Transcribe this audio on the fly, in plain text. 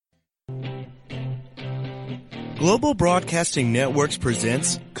Global Broadcasting Networks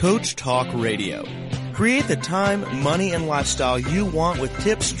presents Coach Talk Radio. Create the time, money, and lifestyle you want with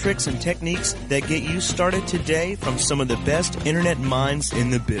tips, tricks, and techniques that get you started today from some of the best internet minds in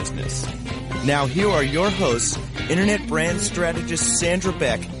the business. Now here are your hosts, internet brand strategist Sandra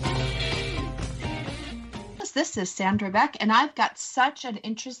Beck. This is Sandra Beck, and I've got such an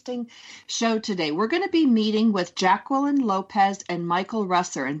interesting show today. We're going to be meeting with Jaqueline Lopez and Michael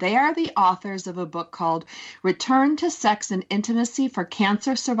Russer, and they are the authors of a book called Return to Sex and Intimacy for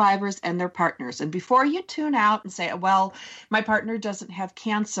Cancer Survivors and Their Partners. And before you tune out and say, well, my partner doesn't have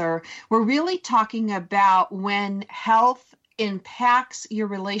cancer, we're really talking about when health impacts your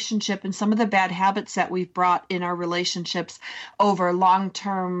relationship and some of the bad habits that we've brought in our relationships over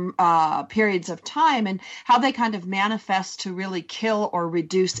long-term periods of time and how they kind of manifest to really kill or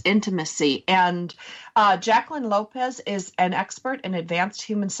reduce intimacy. And Jaqueline Lopez is an expert in advanced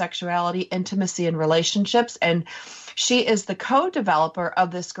human sexuality, intimacy, and relationships, and she is the co-developer of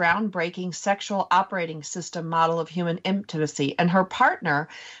this groundbreaking sexual operating system model of human intimacy. And her partner,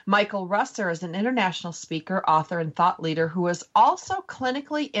 Michael Russer, is an international speaker, author, and thought leader who is also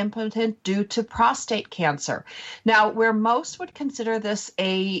clinically impotent due to prostate cancer. Now, where most would consider this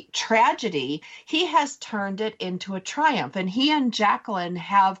a tragedy, he has turned it into a triumph. And he and Jaqueline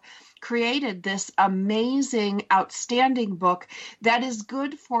have created this amazing, outstanding book that is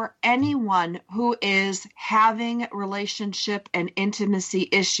good for anyone who is having relationship and intimacy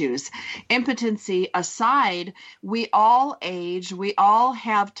issues. Impotency aside, we all age, we all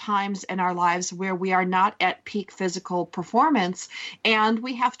have times in our lives where we are not at peak physical performance and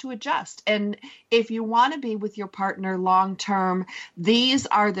we have to adjust. And if you want to be with your partner long term, these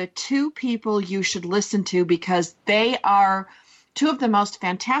are the two people you should listen to because they are two of the most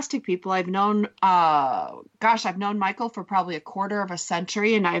fantastic people I've known. I've known Michael for probably a quarter of a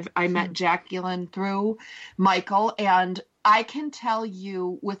century, and I met Jaqueline through Michael. And I can tell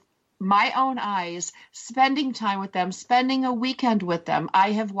you with my own eyes, spending time with them, spending a weekend with them,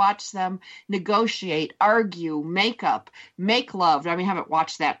 I have watched them negotiate, argue, make up, make love. I mean, I haven't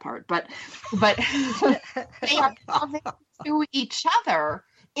watched that part, but they are loving to each other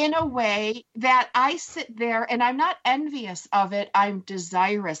in a way that I sit there and I'm not envious of it. I'm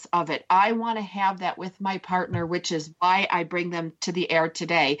desirous of it. I want to have that with my partner, which is why I bring them to the air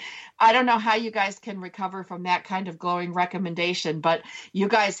today. I don't know how you guys can recover from that kind of glowing recommendation, but you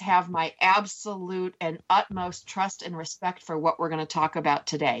guys have my absolute and utmost trust and respect for what we're going to talk about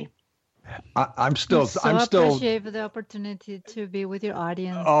today. I'm still appreciate the opportunity to be with your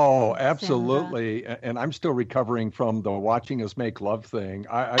audience. Oh, absolutely. Sandra. And I'm still recovering from the watching us make love thing.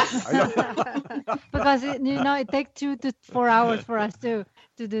 I because it takes 2 to 4 hours for us to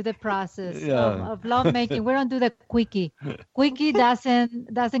do the process of love making. We don't do the quickie. Quickie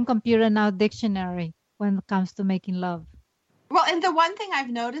doesn't compute in our dictionary when it comes to making love. Well, and the one thing I've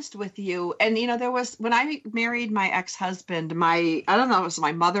noticed with you, and there was, when I married my ex-husband, I don't know, it was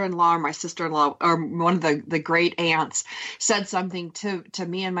my mother-in-law or my sister-in-law or one of the great aunts said something to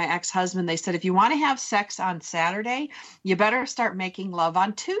me and my ex-husband. They said, if you want to have sex on Saturday, you better start making love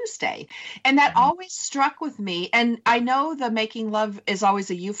on Tuesday. And that always struck with me. And I know the making love is always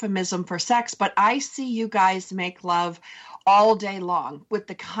a euphemism for sex, but I see you guys make love all day long with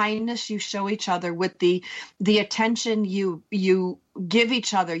the kindness you show each other, with the attention you give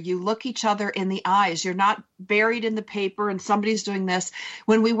each other. You look each other in the eyes. You're not buried in the paper and somebody's doing this.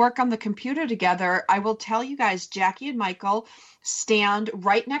 When we work on the computer together, I will tell you guys, Jackie and Michael stand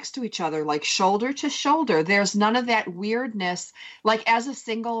right next to each other, like shoulder to shoulder. There's none of that weirdness. Like as a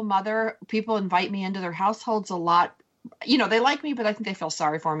single mother, people invite me into their households a lot. They like me, but I think they feel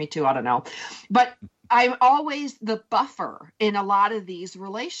sorry for me too. I don't know. But I'm always the buffer in a lot of these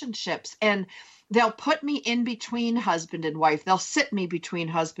relationships, and they'll put me in between husband and wife. They'll sit me between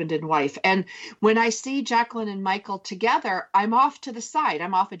husband and wife. And when I see Jaqueline and Michael together, I'm off to the side.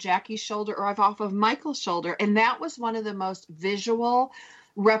 I'm off of Jackie's shoulder or I'm off of Michael's shoulder. And that was one of the most visual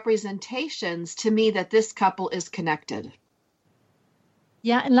representations to me that this couple is connected.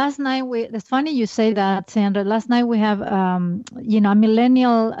 Yeah, and last night it's funny you say that, Sandra. Last night we have, a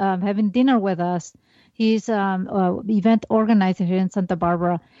millennial having dinner with us. He's an event organizer here in Santa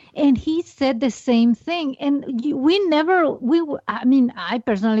Barbara, and he said the same thing. And I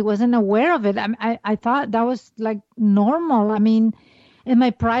personally wasn't aware of it. I thought that was like normal. I mean, in my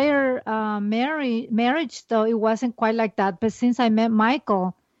prior marriage, though, it wasn't quite like that. But since I met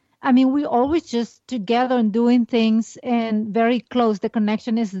Michael, I mean, we always just together and doing things and very close. The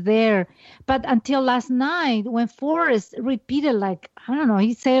connection is there. But until last night, when Forrest repeated,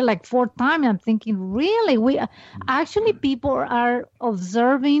 he said it 4 times, I'm thinking, really? People are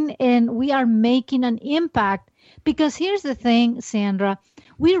observing and we are making an impact Because here's the thing, Sandra,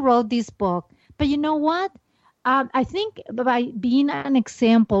 we wrote this book, but you know what? I think by being an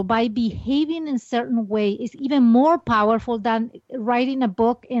example, by behaving in a certain way, is even more powerful than writing a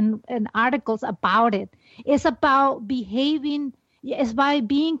book and articles about it. It's about behaving, it's by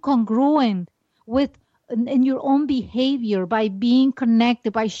being congruent with in your own behavior, by being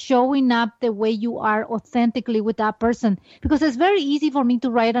connected, by showing up the way you are authentically with that person. Because it's very easy for me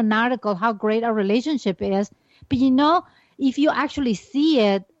to write an article how great our relationship is, but if you actually see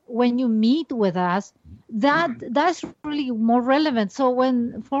it when you meet with us, that's really more relevant. So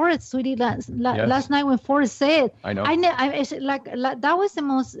when Forrest, sweetie, last night when Forrest said, I know, like that was the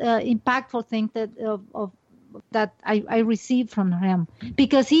most impactful thing that I received from him,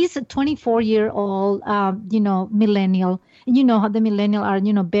 because he's a 24-year-old, millennial. And you know how the millennial are,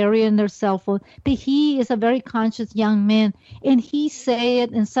 burying their cell phone. But he is a very conscious young man, and he say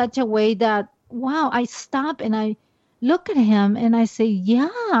it in such a way that, wow, I stop and I look at him and I say,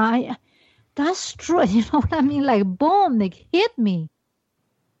 yeah, that's true. You know what I mean? Like, boom, like hit me.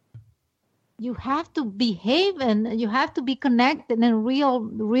 You have to behave and you have to be connected in real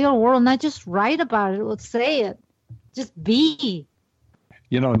world, not just write about it or say it. Just be.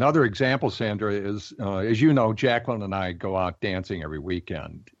 Another example, Sandra, is, as you know, Jaqueline and I go out dancing every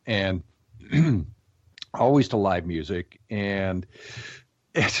weekend, and always to live music. And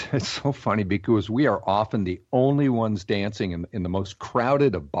it's so funny because we are often the only ones dancing in the most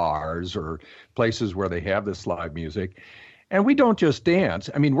crowded of bars or places where they have this live music. And we don't just dance.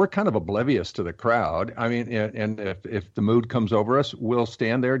 I mean, we're kind of oblivious to the crowd. I mean, and if the mood comes over us, we'll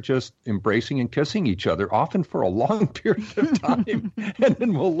stand there just embracing and kissing each other, often for a long period of time. And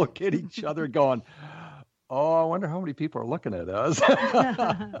then we'll look at each other going, oh, I wonder how many people are looking at us.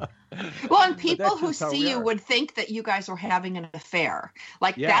 Well, and people who see you would think that you guys are having an affair.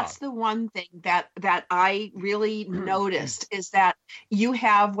 Like, that's the one thing that I really noticed, is that you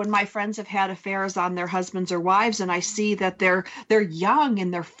have, when my friends have had affairs on their husbands or wives, and I see that they're young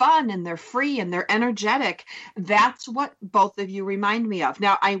and they're fun and they're free and they're energetic. That's what both of you remind me of.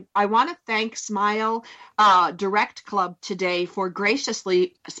 Now, I want to thank Smile Direct Club today for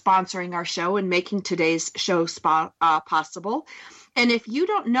graciously sponsoring our show and making today's show possible. And if you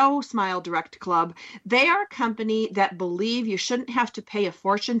don't know Smile Direct Club, they are a company that believe you shouldn't have to pay a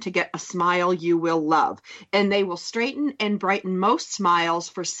fortune to get a smile you will love. And they will straighten and brighten most smiles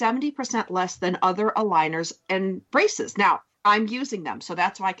for 70% less than other aligners and braces. Now, I'm using them, so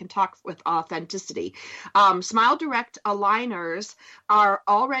that's why I can talk with authenticity. Smile Direct aligners are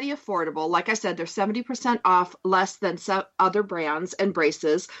already affordable. Like I said, they're 70% off, less than other brands and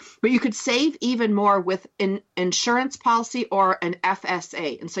braces, but you could save even more with an insurance policy or an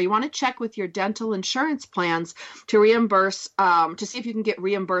FSA. And so you want to check with your dental insurance plans to reimburse, to see if you can get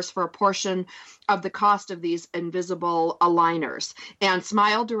reimbursed for a portion of the cost of these invisible aligners. And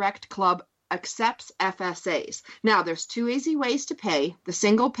Smile Direct Club accepts FSAs. Now, there's two easy ways to pay. The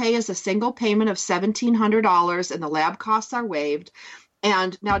single pay is a single payment of $1,700, and the lab costs are waived.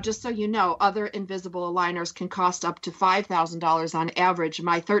 And now, just so you know, other invisible aligners can cost up to $5,000 on average.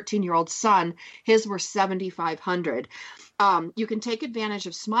 My 13-year-old son, his were $7,500. You can take advantage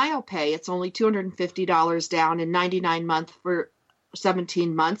of Smile Pay. It's only $250 down and $99 month for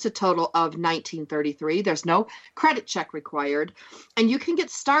 17 months, a total of $1,933. There's no credit check required. And you can get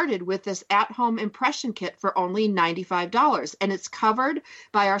started with this at-home impression kit for only $95. And it's covered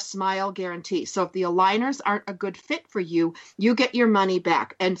by our Smile Guarantee. So if the aligners aren't a good fit for you, you get your money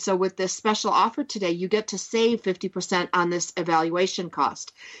back. And so with this special offer today, you get to save 50% on this evaluation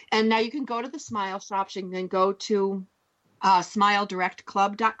cost. And now you can go to the Smile shops. You can go to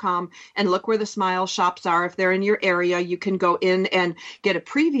SmileDirectClub.com and look where the Smile shops are. If they're in your area, you can go in and get a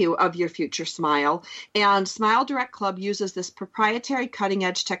preview of your future smile. And Smile Direct Club uses this proprietary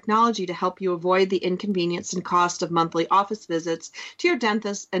cutting-edge technology to help you avoid the inconvenience and cost of monthly office visits to your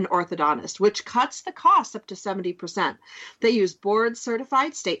dentist and orthodontist, which cuts the cost up to 70%. They use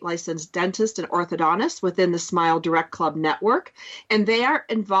board-certified, state-licensed dentists and orthodontists within the Smile Direct Club network, and they are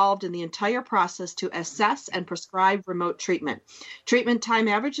involved in the entire process to assess and prescribe remote treatment. Treatment time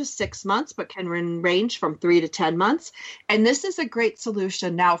averages 6 months, but can range from 3 to 10 months. And this is a great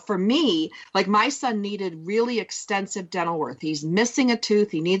solution. Now, for me, like my son needed really extensive dental work. He's missing a tooth.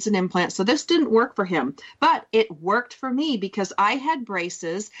 He needs an implant. So this didn't work for him, but it worked for me because I had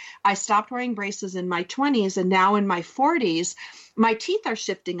braces. I stopped wearing braces in my 20s, and now in my 40s, my teeth are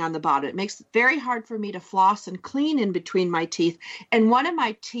shifting on the bottom. It makes it very hard for me to floss and clean in between my teeth. And one of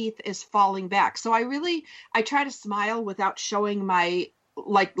my teeth is falling back. So I try to smile without showing my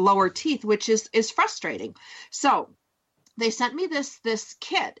lower teeth, which is frustrating. So they sent me this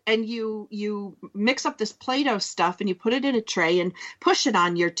kit, and you mix up this Play-Doh stuff and you put it in a tray and push it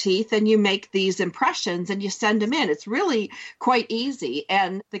on your teeth, and you make these impressions and you send them in. It's really quite easy,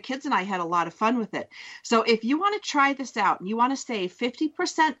 and the kids and I had a lot of fun with it. So if you want to try this out and you want to save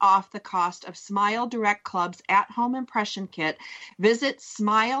 50% off the cost of Smile Direct Club's at-home impression kit, visit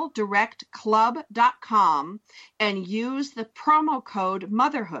SmileDirectClub.com and use the promo code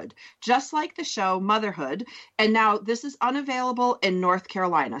Motherhood, just like the show Motherhood. And now this is unavailable in North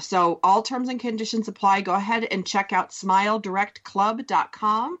Carolina. So all terms and conditions apply. Go ahead and check out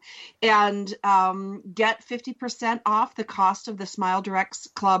SmileDirectClub.com and get 50% off the cost of the Smile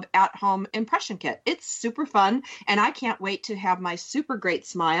Direct Club at-home impression kit. It's super fun, and I can't wait to have my super great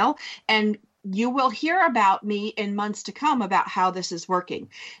smile. And you will hear about me in months to come about how this is working.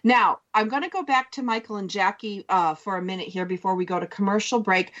 Now, I'm going to go back to Michael and Jackie for a minute here before we go to commercial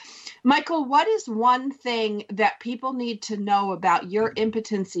break. Michael, what is one thing that people need to know about your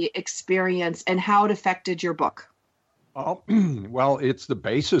impotency experience and how it affected your book? Oh, well, it's the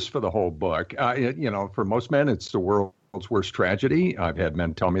basis for the whole book. For most men, it's the world's worst tragedy. I've had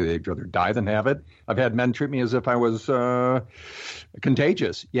men tell me they'd rather die than have it. I've had men treat me as if I was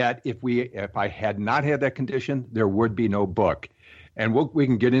contagious. Yet, if I had not had that condition, there would be no book. And we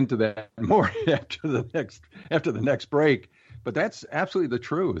can get into that more after the next break. But that's absolutely the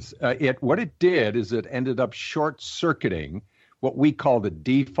truth. What it did is it ended up short-circuiting what we call the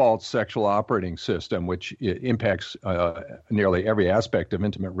default sexual operating system, which impacts nearly every aspect of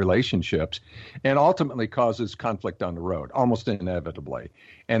intimate relationships and ultimately causes conflict on the road, almost inevitably.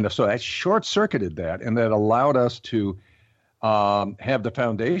 And so that short-circuited that, and that allowed us to have the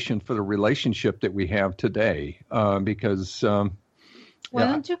foundation for the relationship that we have today. Because why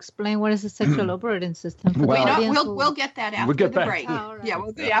don't you explain what is the sexual operating system? We'll get that after the break. Oh, right. Yeah,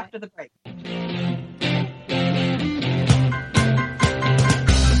 we'll do it after the break.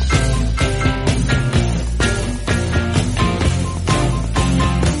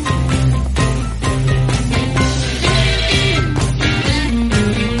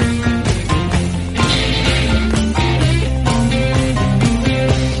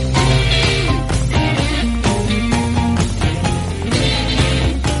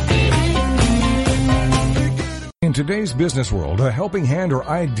 In today's business world, a helping hand or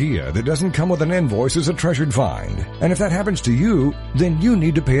idea that doesn't come with an invoice is a treasured find. And if that happens to you, then you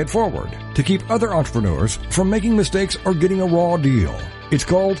need to pay it forward to keep other entrepreneurs from making mistakes or getting a raw deal. It's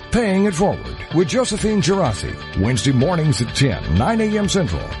called Paying It Forward with Josephine Girassi, Wednesday mornings at 10, 9 a.m.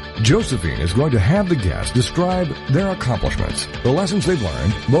 Central. Josephine is going to have the guests describe their accomplishments, the lessons they've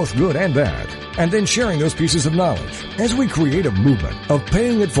learned, both good and bad, and then sharing those pieces of knowledge as we create a movement of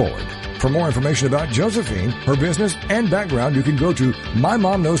paying it forward. For more information about Josephine, her business, and background, you can go to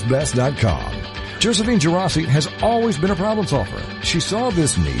mymomknowsbest.com. Josephine Girassi has always been a problem solver. She saw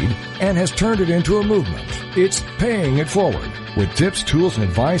this need and has turned it into a movement. It's Paying It Forward with tips, tools, and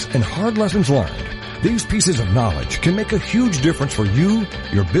advice and hard lessons learned. These pieces of knowledge can make a huge difference for you,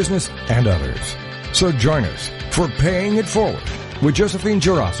 your business, and others. So join us for Paying It Forward with Josephine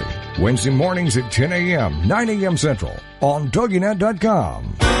Girassi, Wednesday mornings at 10 a.m., 9 a.m. Central on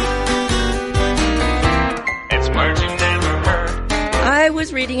TogiNet.com. I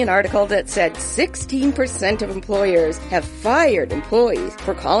was reading an article that said 16% of employers have fired employees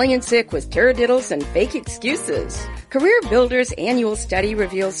for calling in sick with taradiddles and fake excuses. Career Builder's annual study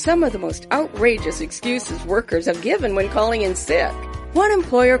reveals some of the most outrageous excuses workers have given when calling in sick. One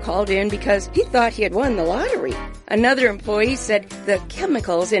employer called in because he thought he had won the lottery. Another employee said the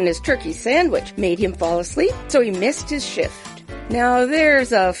chemicals in his turkey sandwich made him fall asleep, so he missed his shift. Now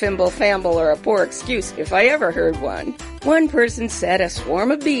there's a fimble-famble or a poor excuse if I ever heard one. One person said a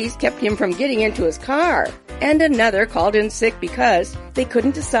swarm of bees kept him from getting into his car, and another called in sick because they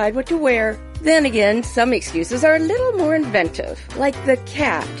couldn't decide what to wear. Then again, some excuses are a little more inventive, like the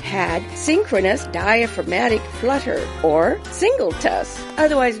cat had synchronous diaphragmatic flutter, or singletus,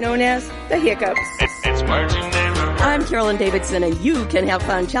 otherwise known as the hiccups. It's Marching Neighborhood. I'm Carolyn Davidson, and you can have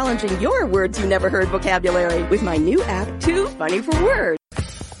fun challenging your words you never heard vocabulary with my new app, Too Funny for Words.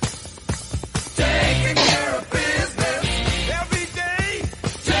 Taking care of business every day.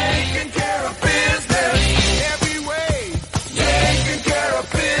 Taking care of business every way. Taking care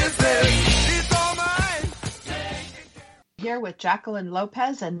of business. It's all mine. here with Jaqueline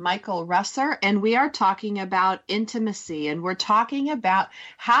Lopez and Michael Russer, and we are talking about intimacy, and we're talking about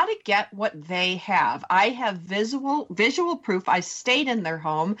how to get what they have. I have visual proof. I stayed in their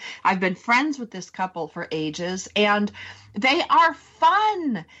home. I've been friends with this couple for ages, and they are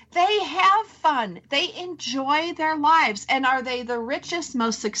fun. They have fun. They enjoy their lives. And are they the richest,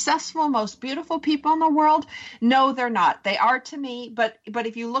 most successful, most beautiful people in the world? No, they're not. They are to me. But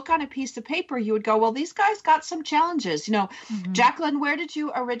if you look on a piece of paper, you would go, well, these guys got some challenges. You know, Jaqueline, where did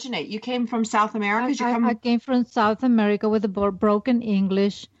you originate? You came from South America? I came from South America with a broken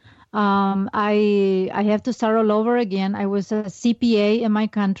English. I have to start all over again. I was a CPA in my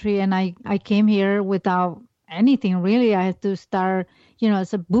country, and I came here without anything really. I had to start,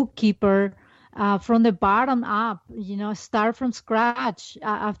 as a bookkeeper, from the bottom up, start from scratch.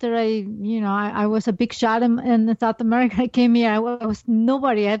 After I was a big shot in South America. I came here, I was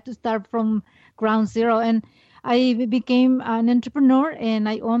nobody. I had to start from ground zero, and I became an entrepreneur, and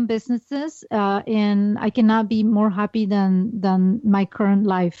I own businesses, and I cannot be more happy than my current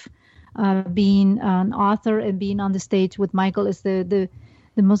life. Being an author and being on the stage with Michael is the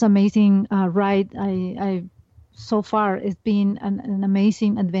most amazing ride I so far. It's been an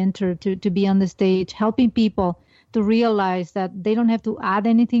amazing adventure to be on the stage, helping people to realize that they don't have to add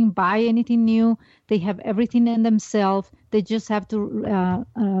anything, buy anything new. They have everything in themselves. They just have to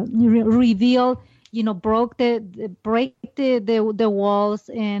reveal, break the walls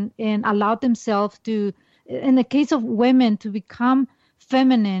and allow themselves to, in the case of women, to become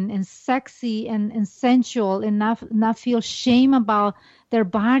feminine and sexy and sensual, and not feel shame about their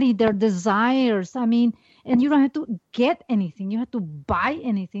body, their desires. I mean, and you don't have to get anything. You have to buy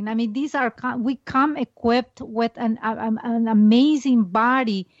anything. I mean, we come equipped with an amazing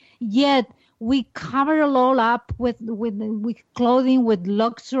body, yet we cover it all up with clothing, with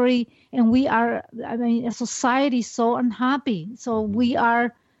luxury, and we are, a society so unhappy. So we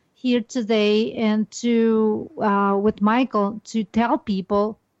are here today and with Michael to tell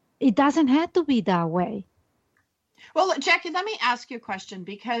people it doesn't have to be that way. Well, Jackie, let me ask you a question,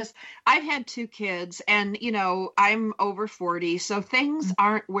 because I've had two kids and, I'm over 40, so things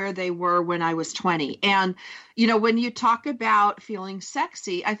aren't where they were when I was 20. And, when you talk about feeling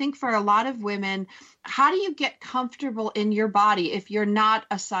sexy, I think for a lot of women, how do you get comfortable in your body if you're not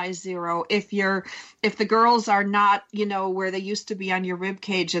a size 0, if the girls are not, where they used to be on your rib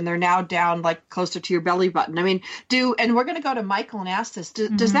cage and they're now down like closer to your belly button? I mean, and we're going to go to Michael and ask this,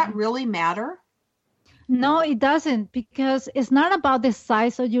 does that really matter? No, it doesn't, because it's not about the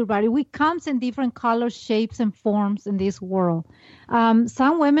size of your body. We comes in different colors, shapes, and forms in this world.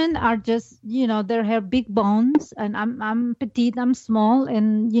 Some women are just, they have big bones, and I'm petite, I'm small,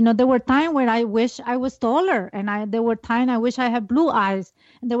 and there were times when I wish I was taller, and there were times I wish I had blue eyes,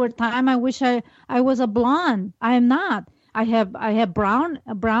 and there were times I wish I was a blonde. I am not. I have brown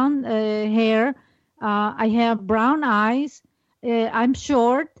hair. I have brown eyes. I'm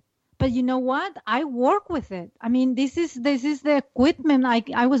short. But you know what? I work with it. I mean, this is the equipment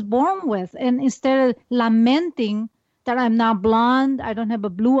I was born with. And instead of lamenting that I'm not blonde, I don't have a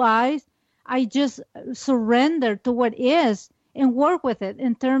blue eyes, I just surrender to what is and work with it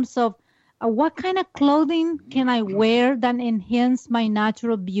in terms of what kind of clothing can I wear that enhance my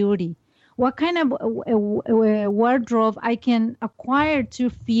natural beauty? What kind of wardrobe I can acquire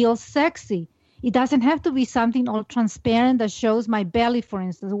to feel sexy? It doesn't have to be something all transparent that shows my belly, for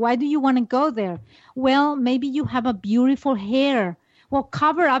instance. Why do you want to go there? Well, maybe you have a beautiful hair. Well,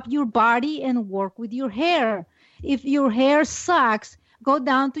 cover up your body and work with your hair. If your hair sucks, go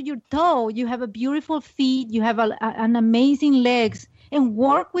down to your toe. You have a beautiful feet. You have an amazing legs, and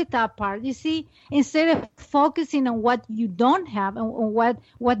work with that part. You see, instead of focusing on what you don't have and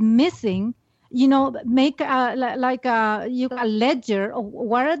what missing, make a ledger of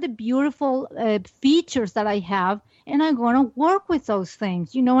what are the beautiful features that I have, and I'm going to work with those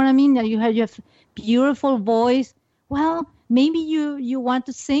things. You know what I mean? That you have your beautiful voice. Well, maybe you want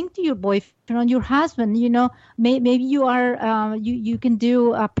to sing to your boyfriend or your husband. Maybe you are you can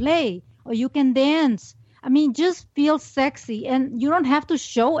do a play, or you can dance. I mean, just feel sexy, and you don't have to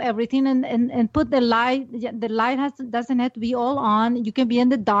show everything and put the light. The light doesn't have to be all on. You can be in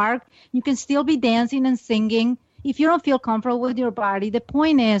the dark. You can still be dancing and singing. If you don't feel comfortable with your body, the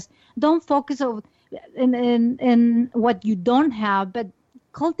point is, don't focus on in what you don't have, but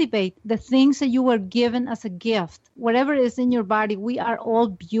cultivate the things that you were given as a gift. Whatever is in your body, we are all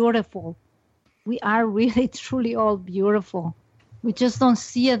beautiful. We are really, truly all beautiful. We just don't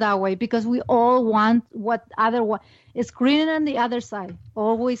see it that way because we all want it's greener on the other side,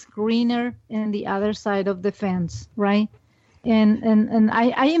 always greener in the other side of the fence, right? And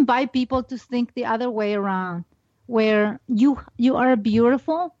I invite people to think the other way around. where you are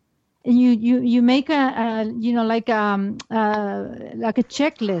beautiful, and you make a like a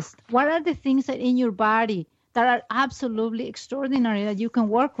checklist. What are the things that in your body that are absolutely extraordinary that you can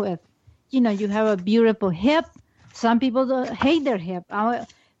work with? You have a beautiful hip. Some people hate their hip.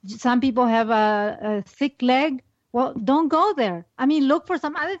 Some people have a thick leg. Well, don't go there. I mean, look for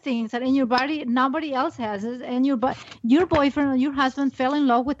some other things that in your body nobody else has, and your boyfriend or your husband fell in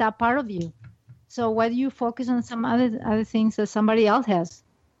love with that part of you. So why do you focus on some other things that somebody else has?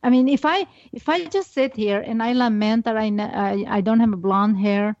 I mean, if I just sit here and I lament that I don't have a blonde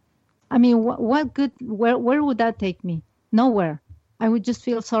hair, I mean, what good? Where would that take me? Nowhere. I would just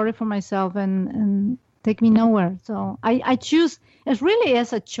feel sorry for myself and take me nowhere. So I choose. It really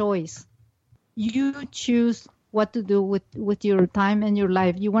is a choice. You choose what to do with your time and your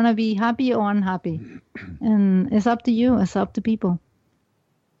life. You want to be happy or unhappy, and it's up to you. It's up to people.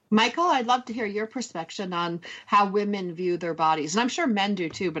 Michael, I'd love to hear your perspective on how women view their bodies. And I'm sure men do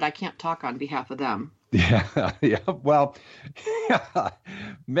too, but I can't talk on behalf of them. Yeah. Well,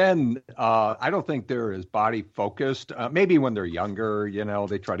 men, I don't think they're as body focused. Maybe when they're younger,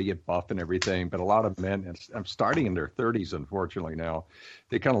 they try to get buff and everything. But a lot of men, I'm starting in their 30s, unfortunately now,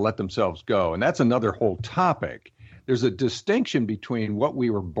 they kind of let themselves go. And that's another whole topic. There's a distinction between what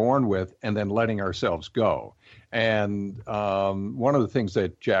we were born with and then letting ourselves go. And one of the things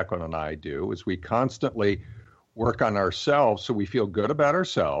that Jaqueline and I do is we constantly work on ourselves so we feel good about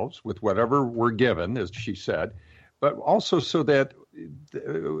ourselves with whatever we're given, as she said, but also so that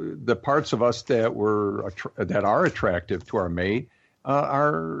the parts of us that are attractive to our mate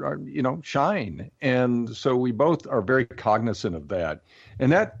are shine. And so we both are very cognizant of that.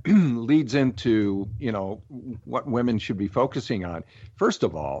 And that leads into, what women should be focusing on. First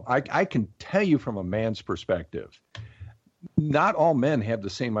of all, I can tell you from a man's perspective, not all men have the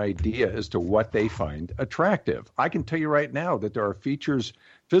same idea as to what they find attractive. I can tell you right now that there are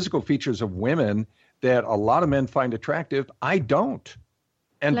physical features of women that a lot of men find attractive. I don't.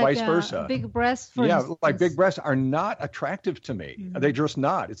 And like vice versa. Big breasts, for instance. Like big breasts are not attractive to me. Mm-hmm. They're just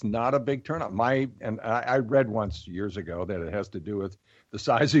not. It's not a big turnout. I read once years ago that it has to do with the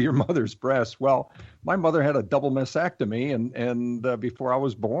size of your mother's breasts. Well, my mother had a double mastectomy and before I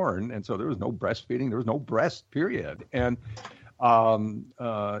was born, and so there was no breastfeeding. There was no breast, period. And I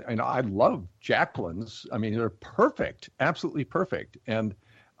love Jaqueline's. I mean, they're perfect, absolutely perfect, and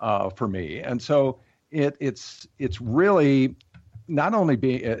for me. And so it's really. Not only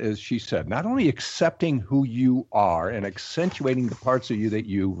being, as she said, not only accepting who you are and accentuating the parts of you that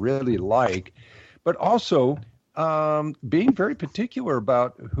you really like, but also being very particular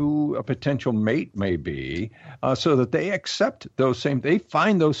about who a potential mate may be, so that they accept they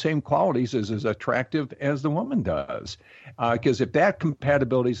find those same qualities as attractive as the woman does. Because if that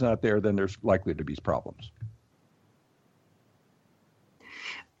compatibility is not there, then there's likely to be problems.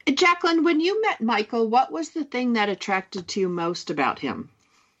 Jaqueline, when you met Michael, what was the thing that attracted to you most about him?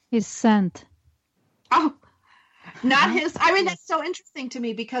 His scent. Oh, not his. I mean, that's so interesting to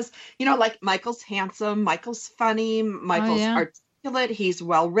me because, like Michael's handsome, Michael's funny, Michael's articulate, he's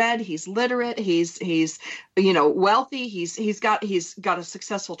well-read, he's literate, he's wealthy, he's got a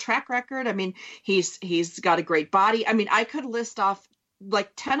successful track record. I mean, he's got a great body. I mean, I could list off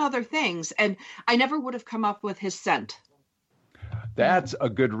like 10 other things, and I never would have come up with his scent. That's a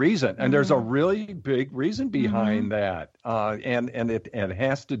good reason. And there's a really big reason behind that. And it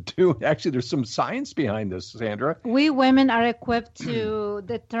has to do, actually, there's some science behind this, Sandra. We women are equipped to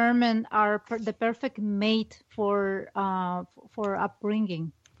determine the perfect mate for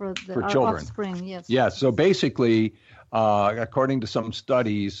upbringing, for our children. Offspring, yes. Yeah, so basically, according to some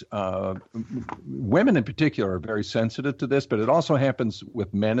studies, women in particular are very sensitive to this, but it also happens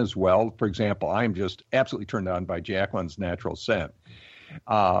with men as well. For example, I'm just absolutely turned on by Jaqueline's natural scent.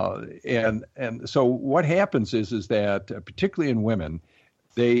 And so what happens is that, particularly in women,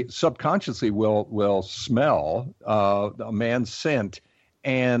 they subconsciously will smell a man's scent,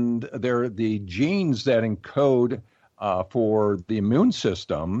 and they're the genes that encode for the immune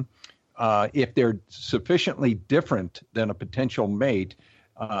system. If they're sufficiently different than a potential mate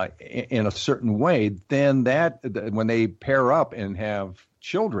in a certain way, then when they pair up and have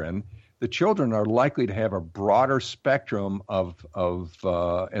children, the children are likely to have a broader spectrum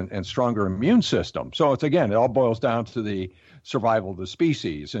and stronger immune system. So it all boils down to the survival of the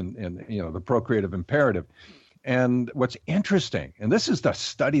species and the procreative imperative. And what's interesting, and this is the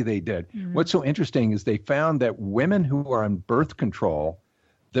study they did, what's so interesting is they found that women who are on birth control,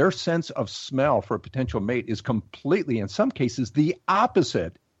 their sense of smell for a potential mate is completely, in some cases, the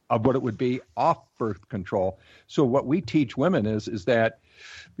opposite of what it would be off birth control. So what we teach women is that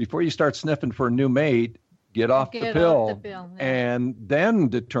before you start sniffing for a new mate, get off the pill, yeah. and then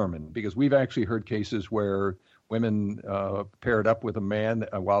determine, because we've actually heard cases where women paired up with a man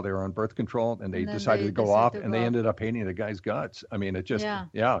while they were on birth control, and they decided to go off, and they ended up hating the guy's guts. I mean, it just,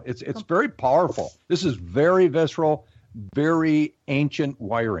 it's very powerful. This is very visceral, very ancient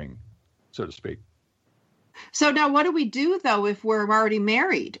wiring, so to speak. So now what do we do, though, if we're already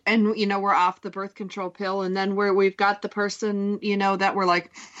married and, we're off the birth control pill, and then we've got the person, that we're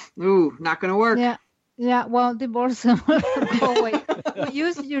like, ooh, not going to work. Yeah, well, divorce them. Go away.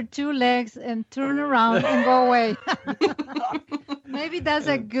 Use your two legs and turn around and go away. Maybe that's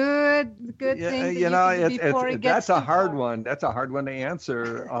a good thing. That's a hard one. That's a hard one to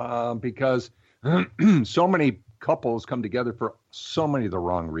answer because so many couples come together for so many of the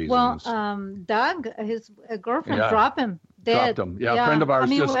wrong reasons. Well, Doug, his girlfriend dropped him. Dead. Dropped him. Yeah, a friend of ours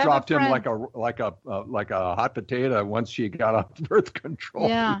just dropped him like a hot potato once she got off birth control.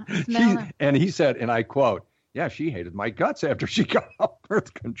 Yeah, and he said, and I quote, "Yeah, she hated my guts after she got off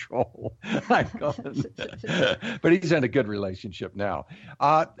birth control." But he's in a good relationship now.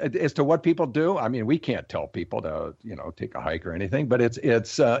 As to what people do, I mean, we can't tell people to take a hike or anything, but it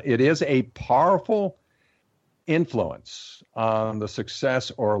is a powerful influence on the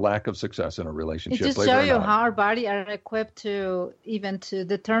success or lack of success in a relationship. It just shows you how our body are equipped to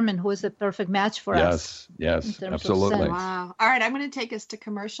determine who is the perfect match for us. Yes, absolutely. Wow. All right, I'm going to take us to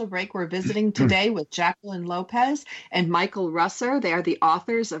commercial break. We're visiting today with Jaqueline Lopez and Michael Russer. They are the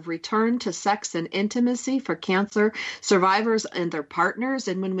authors of Return to Sex and Intimacy for Cancer Survivors and Their Partners.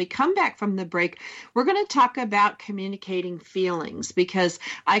 And when we come back from the break, we're going to talk about communicating feelings, because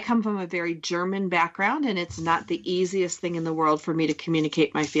I come from a very German background, and it's not the easiest thing in the world for me to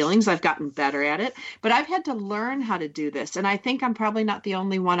communicate my feelings. I've gotten better at it, but I've had to learn how to do this. And I think I'm probably not the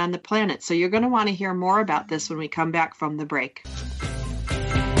only one on the planet. So you're going to want to hear more about this when we come back from the break.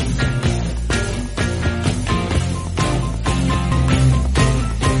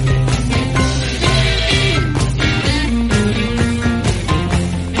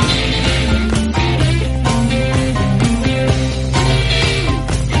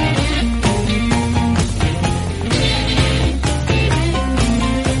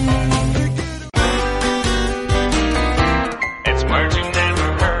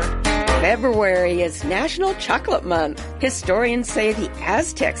 February is National Chocolate Month. Historians say the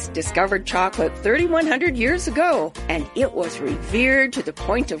Aztecs discovered chocolate 3,100 years ago, and it was revered to the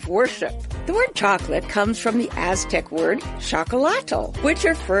point of worship. The word chocolate comes from the Aztec word chocolato, which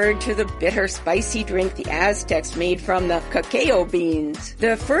referred to the bitter, spicy drink the Aztecs made from the cacao beans.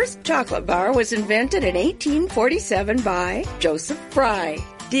 The first chocolate bar was invented in 1847 by Joseph Fry.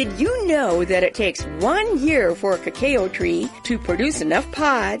 Did you know that it takes 1 year for a cacao tree to produce enough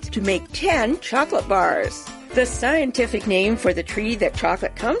pods to make 10 chocolate bars? The scientific name for the tree that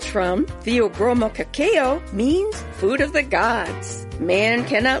chocolate comes from, Theobroma cacao, means food of the gods. Man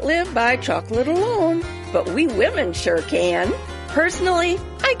cannot live by chocolate alone, but we women sure can. Personally,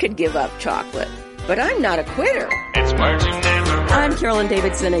 I could give up chocolate, but I'm not a quitter. It's words you never heard. I'm Carolyn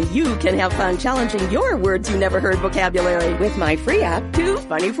Davidson, and you can have fun challenging your words you never heard vocabulary with my free app, Too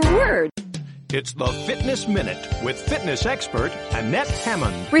Funny for Words. It's the Fitness Minute with fitness expert Annette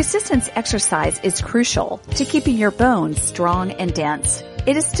Hammond. Resistance exercise is crucial to keeping your bones strong and dense.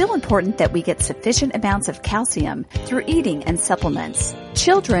 It is still important that we get sufficient amounts of calcium through eating and supplements.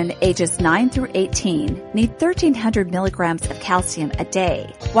 Children ages 9 through 18 need 1,300 milligrams of calcium a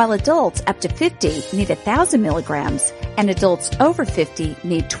day, while adults up to 50 need 1,000 milligrams, and adults over 50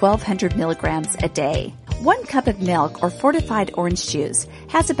 need 1,200 milligrams a day. 1 cup of milk or fortified orange juice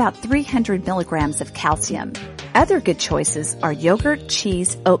has about 300 milligrams of calcium. Other good choices are yogurt,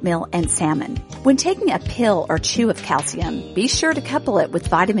 cheese, oatmeal, and salmon. When taking a pill or chew of calcium, be sure to couple it with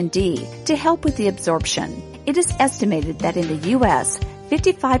vitamin D to help with the absorption. It is estimated that in the U.S.,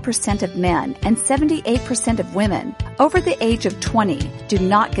 55% of men and 78% of women over the age of 20 do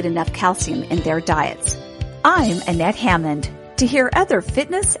not get enough calcium in their diets. I'm Annette Hammond. To hear other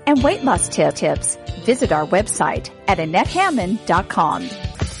fitness and weight loss tips, visit our website at AnnetteHammond.com.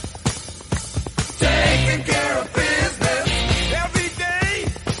 Taking care of business every day.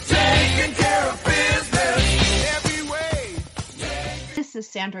 Taking care of business every way. This is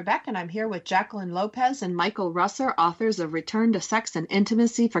Sandra Beck, and I'm here with Jaqueline Lopez and Michael Russer, authors of Return to Sex and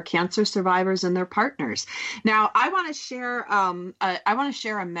Intimacy for Cancer Survivors and Their Partners. Now, I want to share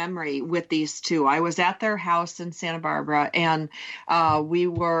a memory with these two. I was at their house in Santa Barbara, and I think we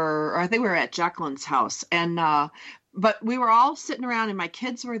were at Jacqueline's house, and but we were all sitting around and my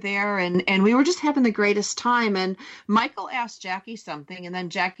kids were there and we were just having the greatest time. And Michael asked Jackie something, and then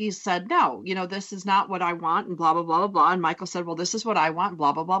Jackie said, no, this is not what I want, and blah, blah, blah, blah, blah. And Michael said, well, this is what I want,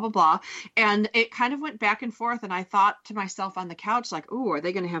 blah, blah, blah, blah, blah. And it kind of went back and forth. And I thought to myself on the couch, like, ooh, are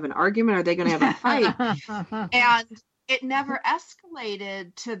they going to have an argument? Are they going to have a fight? And it never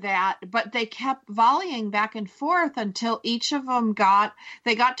escalated to that, but they kept volleying back and forth until each of them got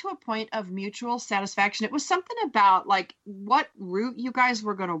to a point of mutual satisfaction. It was something about like what route you guys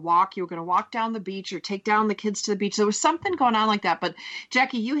were going to walk. You were going to walk down the beach or take down the kids to the beach. There was something going on like that. But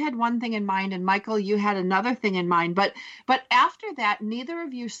Jackie, you had one thing in mind, and Michael, you had another thing in mind. But after that, neither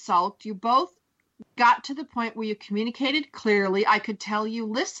of you sulked. You both got to the point where you communicated clearly. I could tell you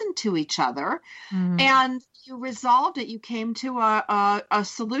listened to each other, and you resolved it. You came to a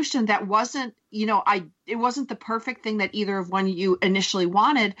solution that wasn't, it wasn't the perfect thing that either of one you initially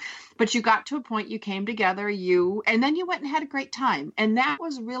wanted, but you got to a point, you came together, and then you went and had a great time. And that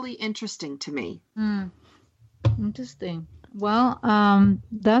was really interesting to me. Interesting. Well,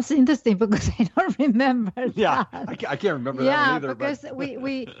 that's interesting because I don't remember. Yeah, that. I can't remember that one either. Yeah, because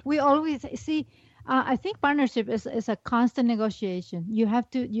we always see. I think partnership is a constant negotiation. You have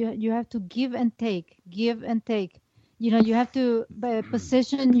to give and take. You have to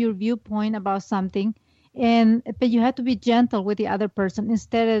position your viewpoint about something, but you have to be gentle with the other person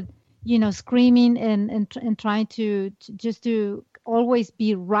instead of screaming and trying to always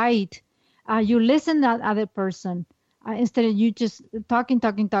be right. You listen to that other person instead of you just talking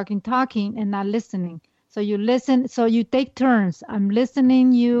and not listening. So you listen, so you take turns. I'm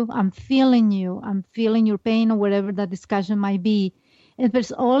listening you, I'm feeling your pain or whatever the discussion might be.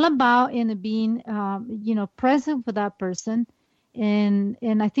 It's all about being, present for that person. And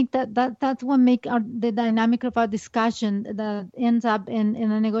I think that's what makes the dynamic of our discussion that ends up in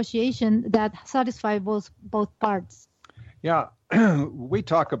a negotiation that satisfies both parts. Yeah, we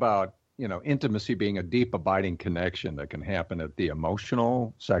talk about intimacy being a deep, abiding connection that can happen at the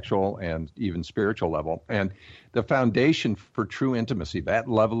emotional, sexual, and even spiritual level. And the foundation for true intimacy, that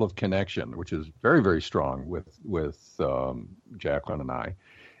level of connection, which is very, very strong with Jaqueline and I,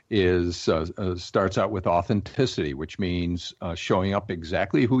 starts out with authenticity, which means showing up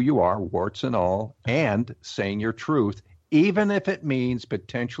exactly who you are, warts and all, and saying your truth, even if it means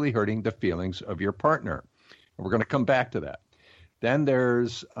potentially hurting the feelings of your partner. And we're going to come back to that. Then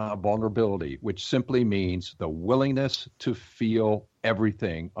there's vulnerability, which simply means the willingness to feel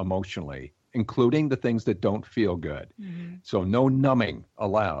everything emotionally, including the things that don't feel good. Mm-hmm. So no numbing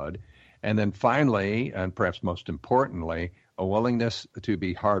allowed. And then finally, and perhaps most importantly, a willingness to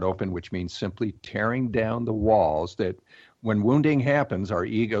be heart open, which means simply tearing down the walls that when wounding happens, our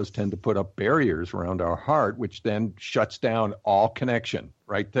egos tend to put up barriers around our heart, which then shuts down all connection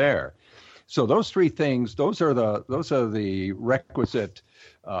right there. So those three things, those are the requisite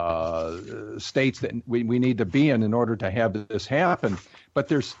states that we need to be in order to have this happen. But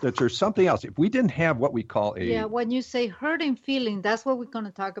there's something else. If we didn't have what we call when you say hurting feeling, that's what we're going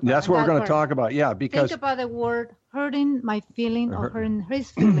to talk about. That's what we're going to talk about. Yeah, because think about the word hurting my feeling or hurting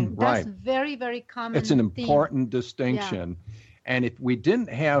his feeling. That's right. Very, very common. It's an important distinction. Yeah. And if we didn't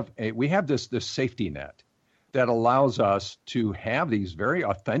have we have this safety net that allows us to have these very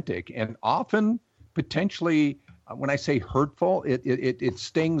authentic and often potentially, when I say hurtful, it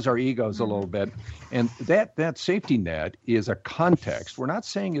stings our egos a little bit. And that safety net is a context. We're not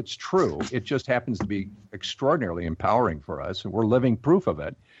saying it's true. It just happens to be extraordinarily empowering for us, and we're living proof of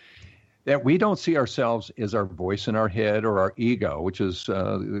it, that we don't see ourselves as our voice in our head or our ego, which is,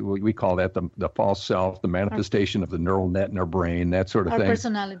 we call that the false self, the manifestation of the neural net in our brain, that sort of thing. Our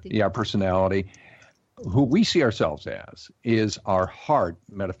personality. Yeah, our personality. Who we see ourselves as is our heart,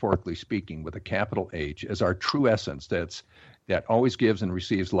 metaphorically speaking, with a capital H, as our true essence that always gives and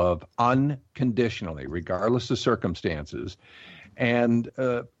receives love unconditionally, regardless of circumstances. And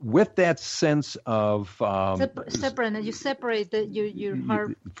with that sense of you separate your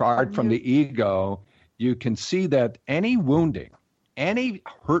heart from the ego, you can see that any wounding, any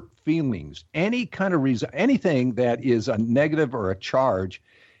hurt feelings, any kind of reason, anything that is a negative or a charge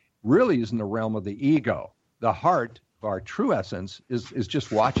really is in the realm of the ego. The heart, our true essence, is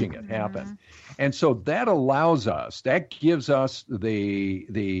just watching it happen. And so that allows us, that gives us the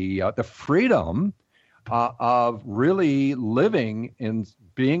freedom of really living and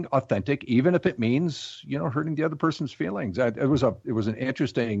being authentic, even if it means, hurting the other person's feelings. It was an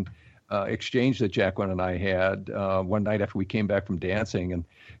interesting exchange that Jaqueline and I had one night after we came back from dancing, and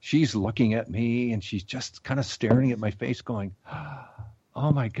she's looking at me and she's just kind of staring at my face going, oh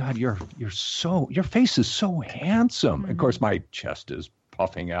my God, your face is so handsome. Mm-hmm. Of course, my chest is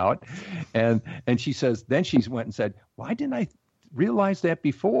puffing out. And she says, then she went and said, why didn't I realize that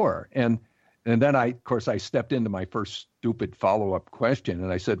before? And then I stepped into my first stupid follow-up question.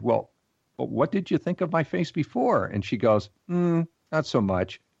 And I said, well, what did you think of my face before? And she goes, not so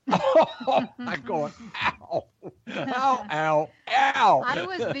much. I'm going, ow, ow, ow, ow. I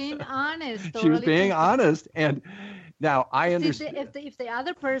was being honest. She was being honest. And now I understand. If the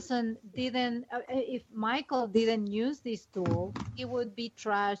other person didn't, if Michael didn't use this tool, he would be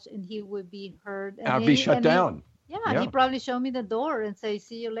trashed and he would be hurt. And I'd be shut down. He probably show me the door and say,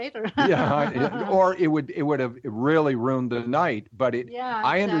 see you later. Or it would have really ruined the night. But I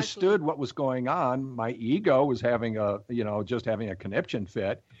exactly. understood what was going on. My ego was having just having a conniption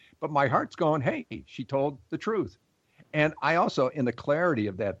fit. But my heart's going, hey, she told the truth. And I also, in the clarity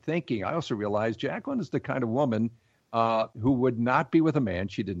of that thinking, I also realized Jaqueline is the kind of woman who would not be with a man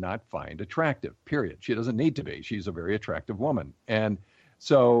she did not find attractive, period. She doesn't need to be. She's a very attractive woman. And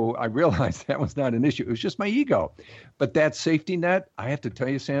so I realized that was not an issue. It was just my ego. But that safety net, I have to tell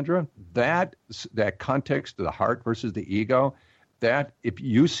you, Sandra, that context of the heart versus the ego, that if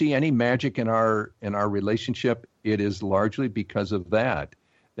you see any magic in our relationship, it is largely because of that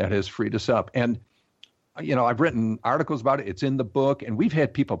has freed us up. And, I've written articles about it. It's in the book. And we've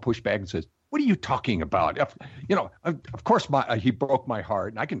had people push back and says, what are you talking about? Of course, he broke my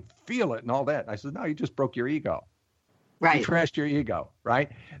heart and I can feel it and all that. And I said, no, you just broke your ego. Right. You trashed your ego,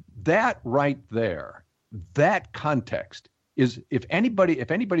 right? That right there, that context is, if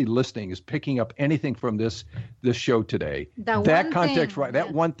anybody listening is picking up anything from this show today, that context, right?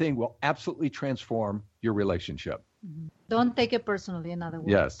 That one thing will absolutely transform your relationship. Don't take it personally, in other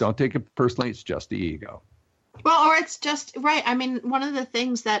words. Yes, don't take it personally. It's just the ego. Well, or it's just, right. I mean, one of the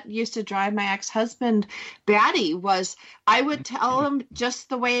things that used to drive my ex-husband batty was I would tell him just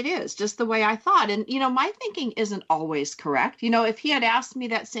the way it is, just the way I thought. And, my thinking isn't always correct. If he had asked me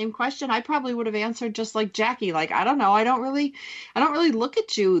that same question, I probably would have answered just like Jackie, like, I don't know. I don't really look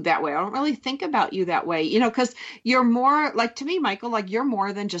at you that way. I don't really think about you that way, because you're more like, to me, Michael, like you're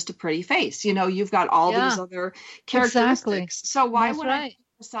more than just a pretty face. You've got all these other characteristics. Exactly. So why would I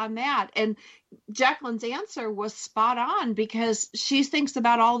focus on that? And Jaqueline's answer was spot on, because she thinks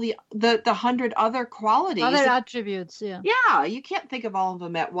about all the 100 other qualities, other attributes. Yeah, you can't think of all of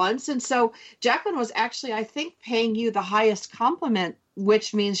them at once. And so Jaqueline was actually, I think, paying you the highest compliment,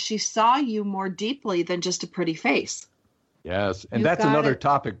 which means she saw you more deeply than just a pretty face. Yes, and that's another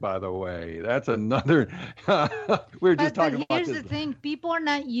topic, by the way. That's another. We were just talking about this. Here's the thing: people are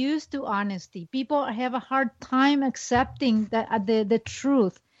not used to honesty. People have a hard time accepting the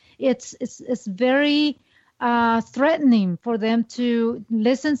truth. It's very threatening for them to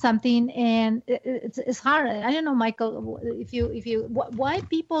listen something, and it's hard. I don't know, Michael, why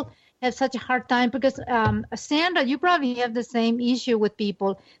people have such a hard time, because Sandra, you probably have the same issue with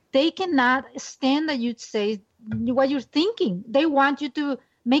people. They cannot stand that you say what you're thinking. They want you to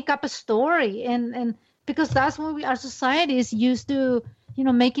make up a story, and because that's what our society is used to,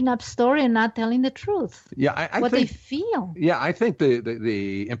 making up story and not telling the truth. Yeah, I think they feel. Yeah, I think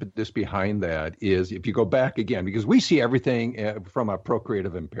the impetus behind that is, if you go back again, because we see everything from a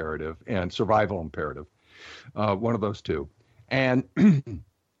procreative imperative and survival imperative, one of those two. And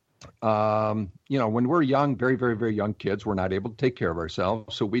when we're young, very, very, very young kids, we're not able to take care of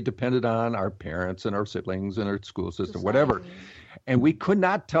ourselves. So we depended on our parents and our siblings and our school system, whatever. And we could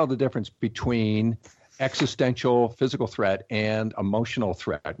not tell the difference between existential physical threat and emotional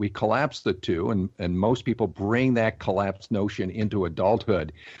threat. We collapse the two, and most people bring that collapsed notion into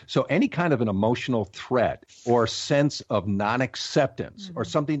adulthood. So any kind of an emotional threat or sense of non-acceptance or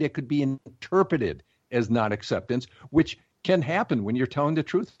something that could be interpreted as non-acceptance, which can happen when you're telling the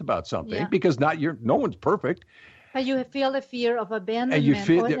truth about something, because no one's perfect. But you feel the fear of abandonment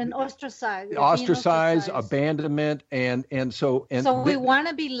and ostracized, abandonment, and so we want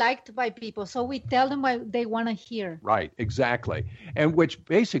to be liked by people, so we tell them what they want to hear. Right, exactly, and which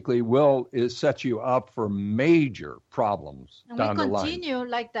basically set you up for major problems down the line. We continue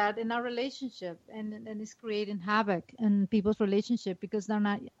like that in our relationship, and it's creating havoc in people's relationship because they're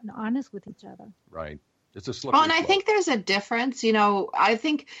not honest with each other. Right. It's a slippery and I think there's a difference, I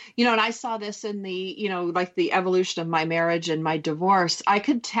think, and I saw this in the, like the evolution of my marriage and my divorce. I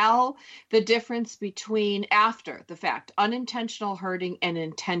could tell the difference between, after the fact, unintentional hurting and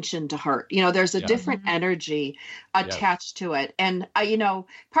intention to hurt. There's a different energy attached to it. And,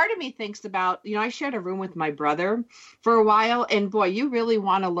 part of me thinks about, I shared a room with my brother for a while, and boy, you really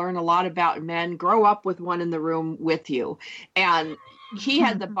want to learn a lot about men, grow up with one in the room with you. And he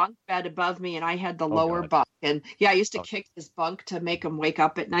had the bunk bed above me and I had the lower God. bunk. And I used to kick his bunk to make him wake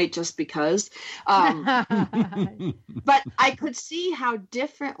up at night just because. But I could see how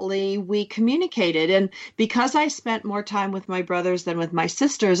differently we communicated. And because I spent more time with my brothers than with my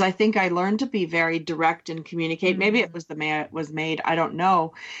sisters, I think I learned to be very direct and communicate. Maybe it was the man it was made. I don't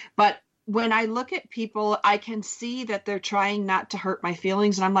know. But when I look at people, I can see that they're trying not to hurt my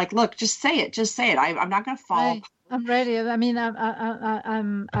feelings. And I'm like, look, just say it. Just say it. I'm not going to fall. I'm ready. I mean,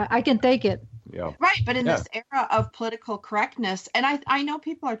 I can take it. Yeah. Right. But in this era of political correctness, and I know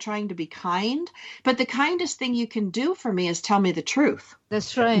people are trying to be kind, but the kindest thing you can do for me is tell me the truth.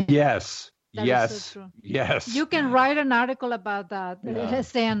 That's right. Yes. That yes. is so true. Yes. You can write an article about that,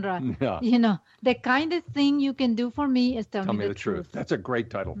 Sandra. Yeah. The kindest thing you can do for me is tell me the truth. That's a great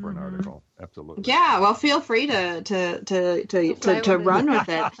title for an article. Absolutely. Yeah. Well, feel free to run with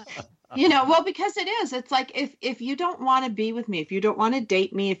it. Well, because it is. It's like if you don't want to be with me, if you don't want to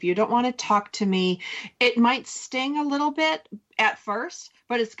date me, if you don't want to talk to me, it might sting a little bit at first,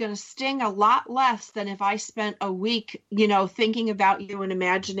 but it's going to sting a lot less than if I spent a week, thinking about you and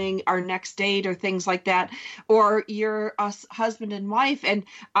imagining our next date or things like that, or you're a husband and wife and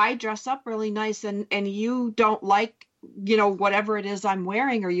I dress up really nice and you don't like whatever it is I'm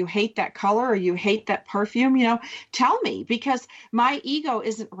wearing, or you hate that color, or you hate that perfume, tell me, because my ego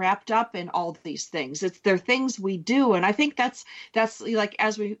isn't wrapped up in all these things. They're things we do. And I think that's like,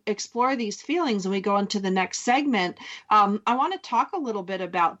 as we explore these feelings and we go into the next segment, I want to talk a little bit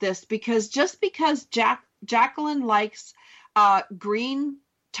about this, because just because Jaqueline likes green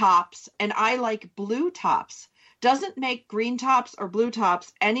tops and I like blue tops doesn't make green tops or blue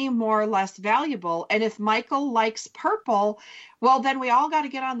tops any more or less valuable. And if Michael likes purple, well, then we all got to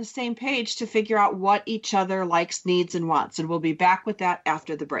get on the same page to figure out what each other likes, needs, and wants. And we'll be back with that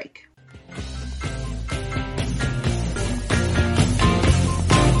after the break.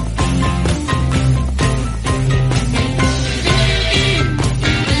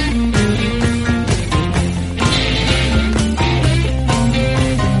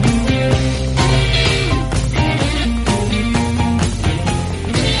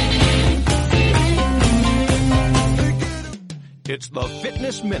 It's the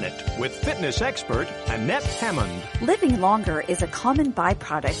Fitness Minute with fitness expert Annette Hammond. Living longer is a common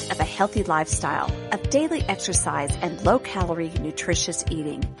byproduct of a healthy lifestyle, of daily exercise and low-calorie, nutritious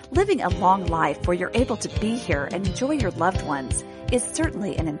eating. Living a long life where you're able to be here and enjoy your loved ones is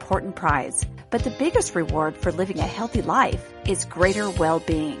certainly an important prize. But the biggest reward for living a healthy life is greater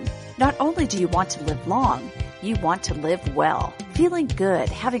well-being. Not only do you want to live long, you want to live well. Feeling good,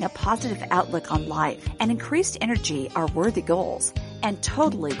 having a positive outlook on life, and increased energy are worthy goals and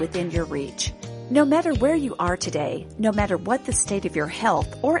totally within your reach. No matter where you are today, no matter what the state of your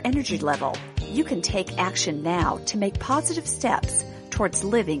health or energy level, you can take action now to make positive steps towards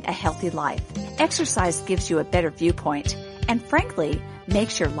living a healthy life. Exercise gives you a better viewpoint and, frankly,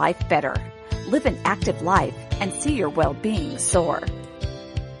 makes your life better. Live an active life and see your well-being soar.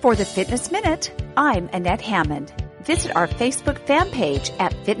 For the Fitness Minute, I'm Annette Hammond. Visit our Facebook fan page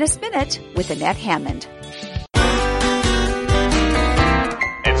at Fitness Minute with Annette Hammond.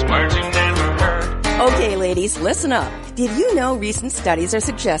 It's words you never heard. Okay, ladies, listen up. Did you know recent studies are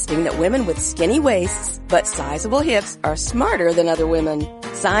suggesting that women with skinny waists but sizable hips are smarter than other women?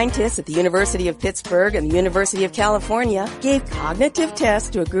 Scientists at the University of Pittsburgh and the University of California gave cognitive tests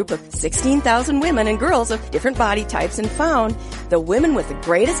to a group of 16,000 women and girls of different body types and found the women with the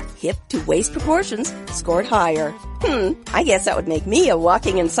greatest hip-to-waist proportions scored higher. I guess that would make me a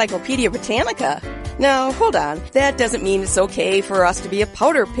walking Encyclopedia Britannica. Now, hold on. That doesn't mean it's okay for us to be a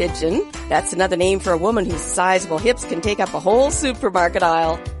powder pigeon. That's another name for a woman whose sizable hips can take up a whole supermarket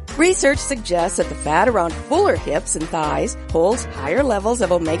aisle. Research suggests that the fat around fuller hips and thighs holds higher levels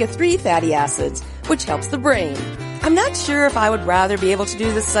of omega-3 fatty acids, which helps the brain. I'm not sure if I would rather be able to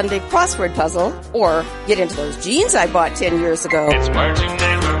do the Sunday crossword puzzle or get into those jeans I bought 10 years ago. It's words you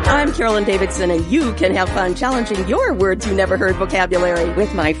never heard. I'm Carolyn Davidson, and you can have fun challenging your words you never heard vocabulary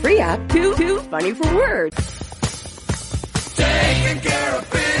with my free app, Too Funny for Words. Taking care of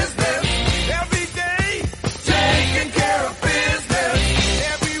business every day. Taking care of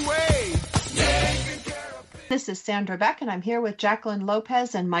business every way. Taking care of business. This is Sandra Beck, and I'm here with Jaqueline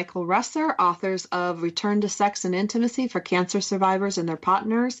Lopez and Michael Russer, authors of Return to Sex and Intimacy for Cancer Survivors and Their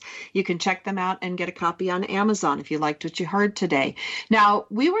Partners. You can check them out and get a copy on Amazon if you liked what you heard today. Now,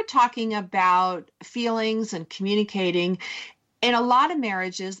 we were talking about feelings and communicating. in a lot of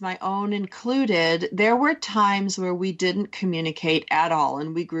marriages, my own included, there were times where we didn't communicate at all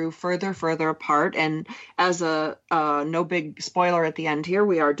and we grew further apart. And as a no big spoiler at the end here,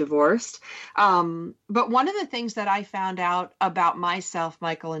 we are divorced. But one of the things that I found out about myself,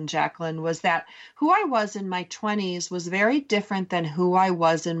 Michael and Jaqueline, was that who I was in my 20s was very different than who I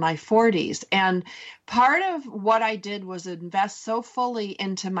was in my 40s. And part of what I did was invest so fully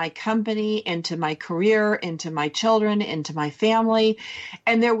into my company, into my career, into my children, into my family,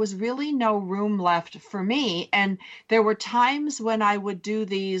 and there was really no room left for me. And there were times when I would do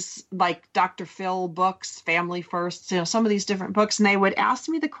these, like Dr. Phil books, Family First, some of these different books, and they would ask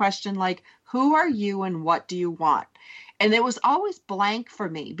me the question like, who are you and what do you want? And it was always blank for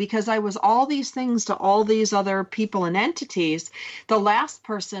me because I was all these things to all these other people and entities. The last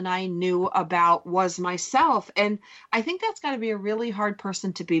person I knew about was myself. And I think that's got to be a really hard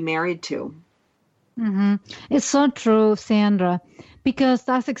person to be married to. Mm-hmm. It's so true, Sandra, because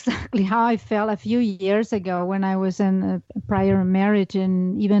that's exactly how I felt a few years ago when I was in a prior marriage,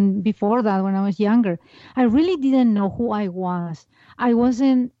 and even before that when I was younger. I really didn't know who I was. I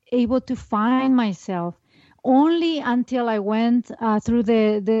wasn't able to find myself. Only until I went through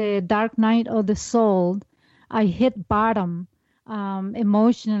the dark night of the soul, I hit bottom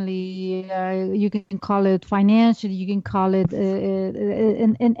emotionally. You can call it financially. You can call it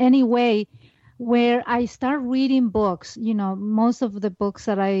in any way, where I start reading books. Most of the books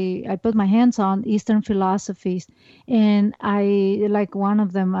that I put my hands on, Eastern philosophies, and I like one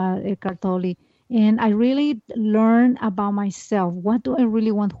of them, Eckhart Tolle. And I really learn about myself. What do I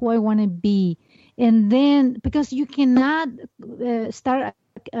really want? Who I want to be? And then, because you cannot start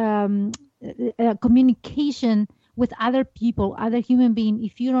communication with other people, other human beings,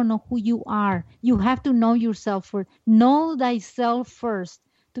 if you don't know who you are. You have to know yourself first. Know thyself first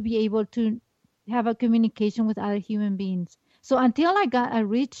to be able to have a communication with other human beings. So until I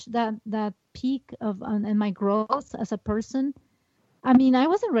reached that peak of in my growth as a person, I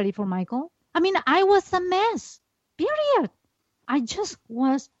wasn't ready for Michael. I was a mess. Period. I just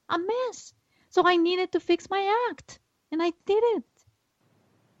was a mess. So I needed to fix my act, and I did it.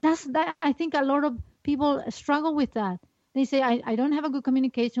 That's that. I think a lot of people struggle with that. They say, I don't have a good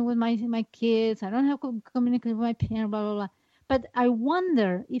communication with my kids. I don't have good communication with my parents, blah, blah, blah. But I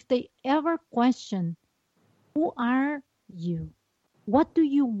wonder if they ever question, who are you? What do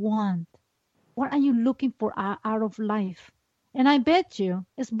you want? What are you looking for out of life? And I bet you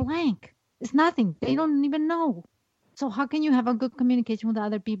it's blank. It's nothing. They don't even know. So how can you have a good communication with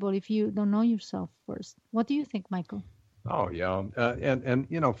other people if you don't know yourself first? What do you think, Michael? Oh, yeah. And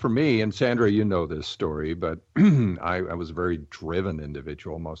for me, and Sandra, you know this story, but I was a very driven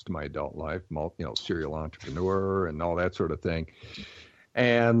individual most of my adult life, serial entrepreneur and all that sort of thing.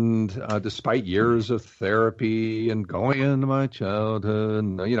 And despite years of therapy and going into my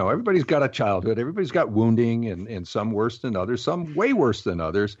childhood, everybody's got a childhood. Everybody's got wounding, and some worse than others, some way worse than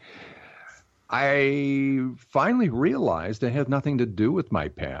others. I finally realized it had nothing to do with my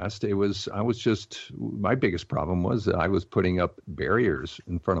past. My biggest problem was that I was putting up barriers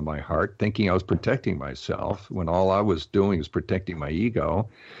in front of my heart, thinking I was protecting myself when all I was doing was protecting my ego.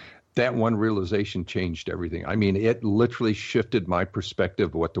 That one realization changed everything. It literally shifted my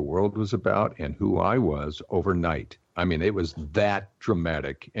perspective of what the world was about and who I was overnight. It was that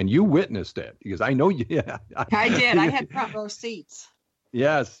dramatic. And you witnessed it because I know you. Yeah, I did. I had front row seats.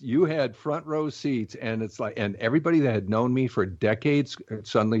 Yes, you had front row seats, and and everybody that had known me for decades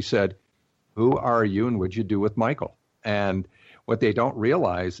suddenly said, who are you and what'd you do with Michael? And what they don't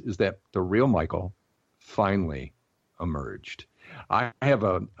realize is that the real Michael finally emerged. I have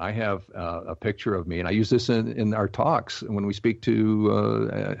a picture of me, and I use this in our talks when we speak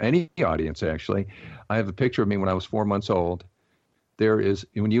to any audience, actually. I have a picture of me when I was 4 months old.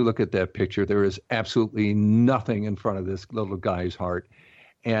 When you look at that picture, there is absolutely nothing in front of this little guy's heart.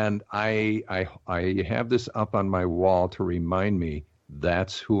 And I have this up on my wall to remind me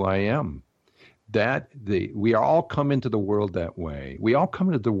that's who I am. We all come into the world that way. We all come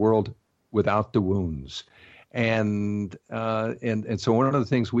into the world without the wounds. And so one of the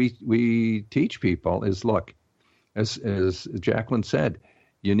things we teach people is, look, as Jaqueline said,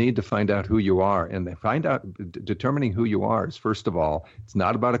 you need to find out who you are, and determining who you are is, first of all, it's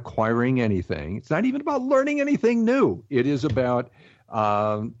not about acquiring anything. It's not even about learning anything new. It is about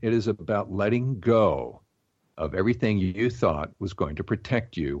letting go of everything you thought was going to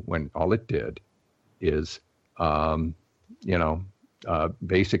protect you when all it did is,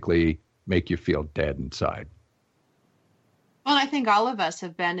 basically make you feel dead inside. Well, I think all of us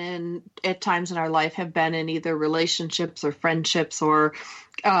have been in, at times in our life, have been in either relationships or friendships or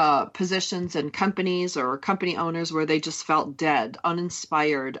positions in companies or company owners where they just felt dead,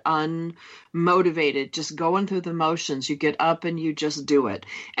 uninspired, unmotivated, just going through the motions. You get up and you just do it.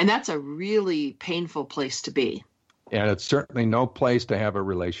 And that's a really painful place to be. And it's certainly no place to have a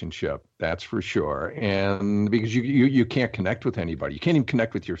relationship, that's for sure. And because you can't connect with anybody, you can't even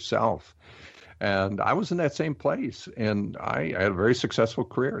connect with yourself. And I was in that same place, and I had a very successful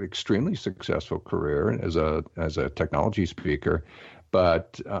career, an extremely successful career as a technology speaker.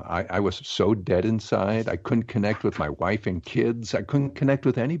 But I was so dead inside. I couldn't connect with my wife and kids. I couldn't connect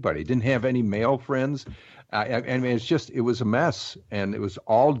with anybody. Didn't have any male friends. I mean, it was a mess, and it was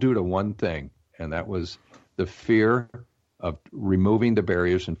all due to one thing, and that was the fear of removing the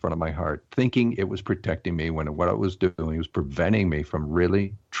barriers in front of my heart, thinking it was protecting me when what it was doing was preventing me from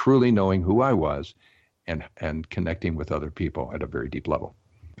really, truly knowing who I was and connecting with other people at a very deep level.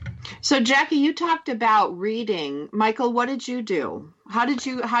 So, Jackie, you talked about reading. Michael, what did you do? How do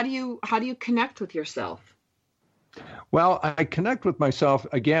you connect with yourself? Well, I connect with myself,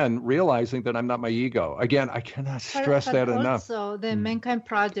 again, realizing that I'm not my ego. Again, I cannot stress that enough. Also, the Mankind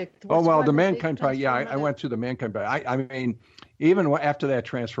Project. Oh, well, the Mankind Project, yeah, I went through the Mankind Project. I mean, even after that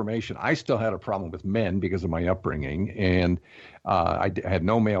transformation, I still had a problem with men because of my upbringing, and I had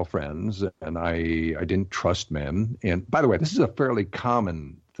no male friends, and I didn't trust men. And by the way, this is a fairly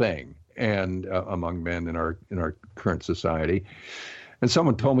common thing and among men in our current society. And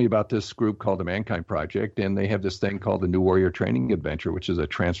someone told me about this group called the Mankind Project, and they have this thing called the New Warrior Training Adventure, which is a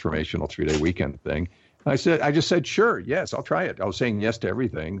transformational 3-day weekend thing. I just said, sure, yes, I'll try it. I was saying yes to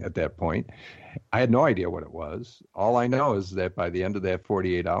everything at that point. I had no idea what it was. All I know is that by the end of that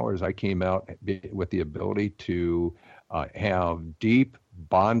 48 hours, I came out with the ability to have deep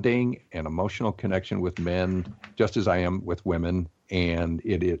bonding and emotional connection with men, just as I am with women. And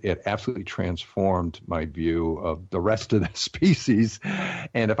it absolutely transformed my view of the rest of the species.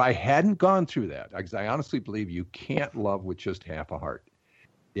 And if I hadn't gone through that, because I honestly believe you can't love with just half a heart.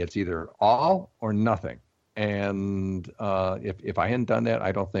 It's either all or nothing. And if I hadn't done that,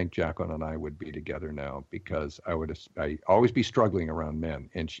 I don't think Jaqueline and I would be together now, because I always be struggling around men,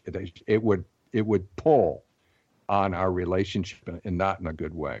 and it would pull on our relationship, and not in a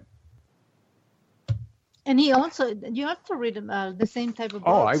good way. And you also read the same type of books.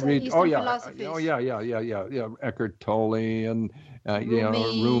 Oh, I read. Philosophies. Yeah. Eckhart Tolle and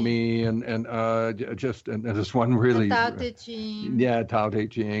Rumi and there's one really. Tao Te Ching. Yeah, Tao Te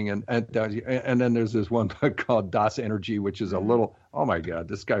Ching, and then there's this one book called Das Energy, which is a little. Oh my God,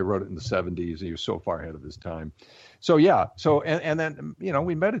 this guy wrote it in the 70s, and he was so far ahead of his time. So yeah, and then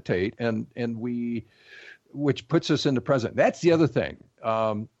we meditate and we. Which puts us in the present. That's the other thing.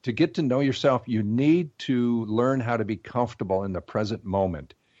 To get to know yourself, you need to learn how to be comfortable in the present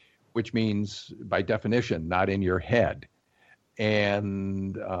moment, which means, by definition, not in your head,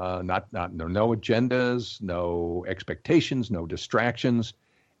 and no agendas, no expectations, no distractions,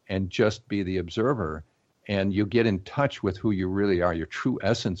 and just be the observer. And you get in touch with who you really are, your true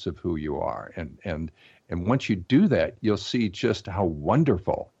essence of who you are. And once you do that, you'll see just how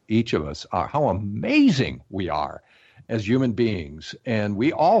wonderful each of us are, how amazing we are as human beings. And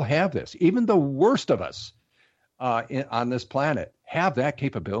we all have this. Even the worst of us on this planet have that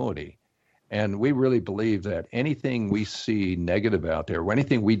capability. And we really believe that anything we see negative out there, or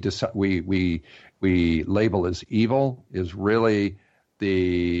anything we label as evil, is really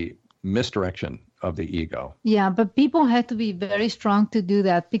the misdirection of the ego. Yeah, but people have to be very strong to do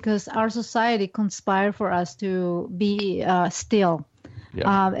that, because our society conspires for us to be still.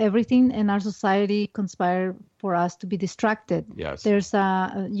 Yeah. Everything in our society conspire for us to be distracted. Yes. There's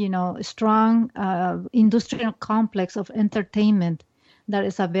a strong industrial complex of entertainment that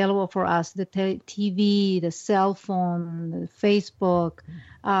is available for us: the TV, the cell phone, the Facebook,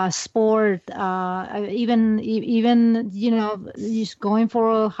 sport, even just going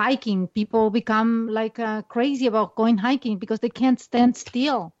for hiking. People become like crazy about going hiking because they can't stand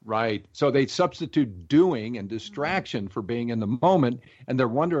still. Right. So they substitute doing and distraction for being in the moment, and they're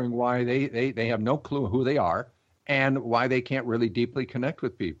wondering why they have no clue who they are and why they can't really deeply connect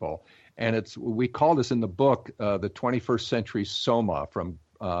with people. And we call this in the book the 21st century Soma from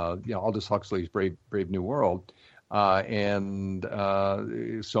Aldous Huxley's Brave New World. And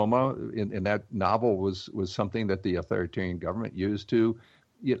Soma in that novel was something that the authoritarian government used to,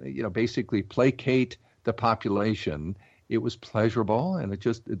 basically placate the population. It was pleasurable, and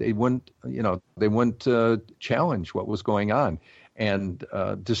they wouldn't challenge what was going on. And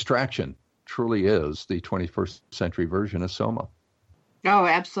distraction truly is the 21st century version of Soma. Oh,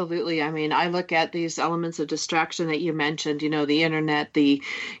 absolutely. I mean, I look at these elements of distraction that you mentioned, the internet,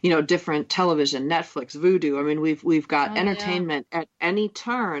 different television, Netflix, Vudu. I mean, we've got entertainment at any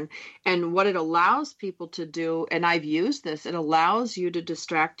turn. And what it allows people to do, and I've used this, it allows you to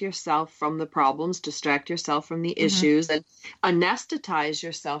distract yourself from the problems, distract yourself from the issues, and anesthetize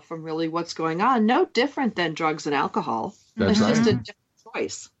yourself from really what's going on. No different than drugs and alcohol. That's it's right. just a different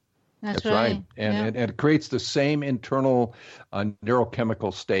choice. That's right. And it creates the same internal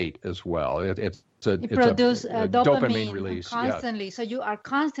neurochemical state as well. It produces a dopamine release constantly. So you are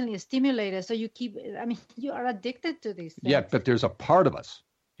constantly stimulated. So you are addicted to these things. Yeah, but there's a part of us.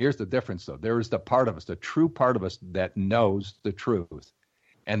 Here's the difference, though. There is the part of us, the true part of us that knows the truth.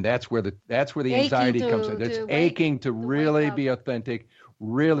 And that's where the anxiety comes in. It's aching to really be authentic,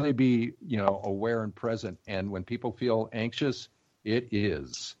 really be, aware and present. And when people feel anxious, it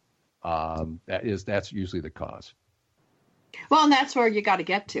is. That's usually the cause. Well, and that's where you got to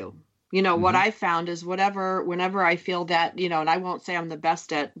get to. What I found is whenever I feel that, and I won't say I'm the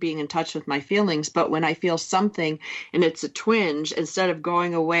best at being in touch with my feelings, but when I feel something and it's a twinge, instead of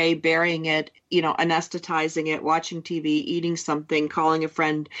going away, burying it, anesthetizing it, watching TV, eating something, calling a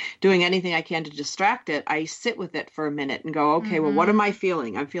friend, doing anything I can to distract it, I sit with it for a minute and go, okay, well, what am I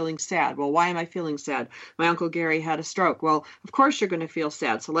feeling? I'm feeling sad. Well, why am I feeling sad? My Uncle Gary had a stroke. Well, of course you're going to feel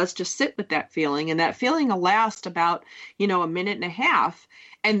sad. So let's just sit with that feeling. And that feeling will last about, a minute and a half.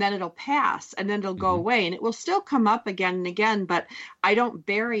 And then it'll pass and then it'll go away and it will still come up again and again, but I don't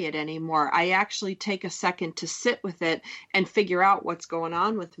bury it anymore. I actually take a second to sit with it and figure out what's going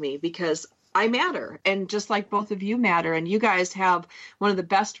on with me because I matter. And just like both of you matter, and you guys have one of the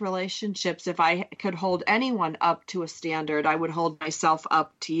best relationships. If I could hold anyone up to a standard, I would hold myself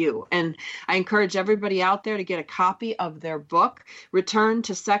up to you. And I encourage everybody out there to get a copy of their book, Return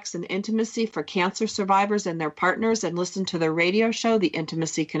to Sex and Intimacy for Cancer Survivors and Their Partners, and listen to their radio show, the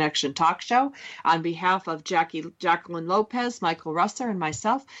Intimacy Connection Talk Show. On behalf of Jaqueline Lopez, Michael Russer, and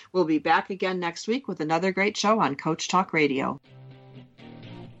myself, we'll be back again next week with another great show on Coach Talk Radio.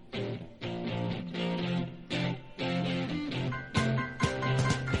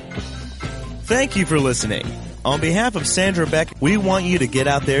 Thank you for listening. On behalf of Sandra Beck, we want you to get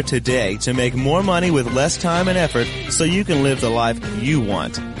out there today to make more money with less time and effort so you can live the life you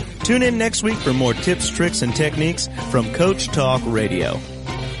want. Tune in next week for more tips, tricks, and techniques from Coach Talk Radio.